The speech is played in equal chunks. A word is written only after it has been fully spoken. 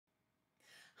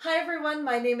Hi everyone,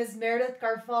 my name is Meredith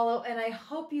Garofalo and I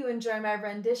hope you enjoy my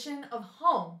rendition of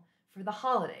Home for the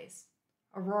Holidays,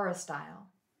 Aurora style.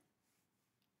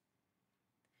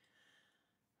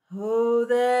 Oh,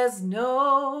 there's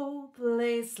no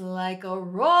place like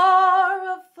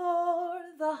Aurora for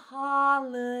the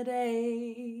holidays,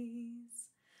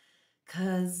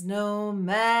 'cause no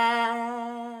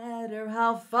matter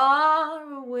how far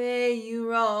away you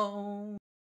roam,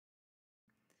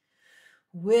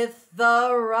 with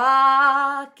the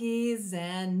Rockies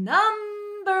and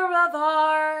number of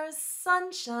our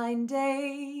sunshine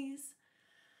days,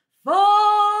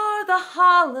 for the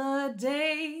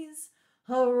holidays,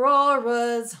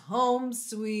 Aurora's home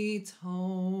sweet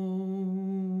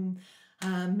home.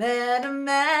 I met a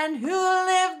man who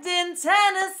lived in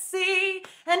Tennessee,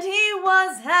 and he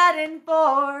was heading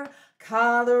for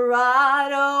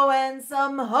Colorado and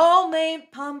some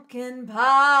homemade pumpkin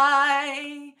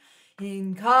pie.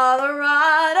 In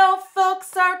Colorado,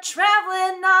 folks are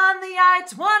traveling on the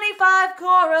I-25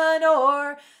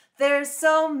 corridor. There's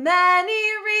so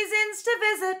many reasons to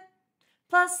visit,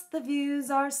 plus the views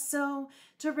are so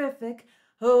terrific.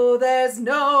 Oh, there's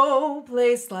no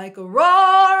place like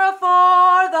Aurora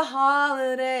for the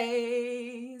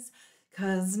holidays,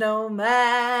 'cause no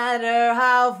matter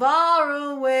how far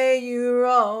away you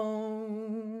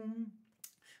roam,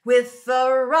 with the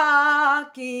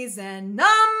Rockies and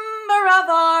number of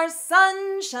our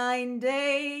sunshine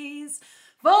days,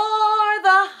 for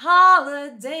the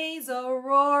holidays,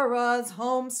 Aurora's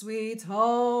home sweet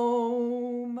home.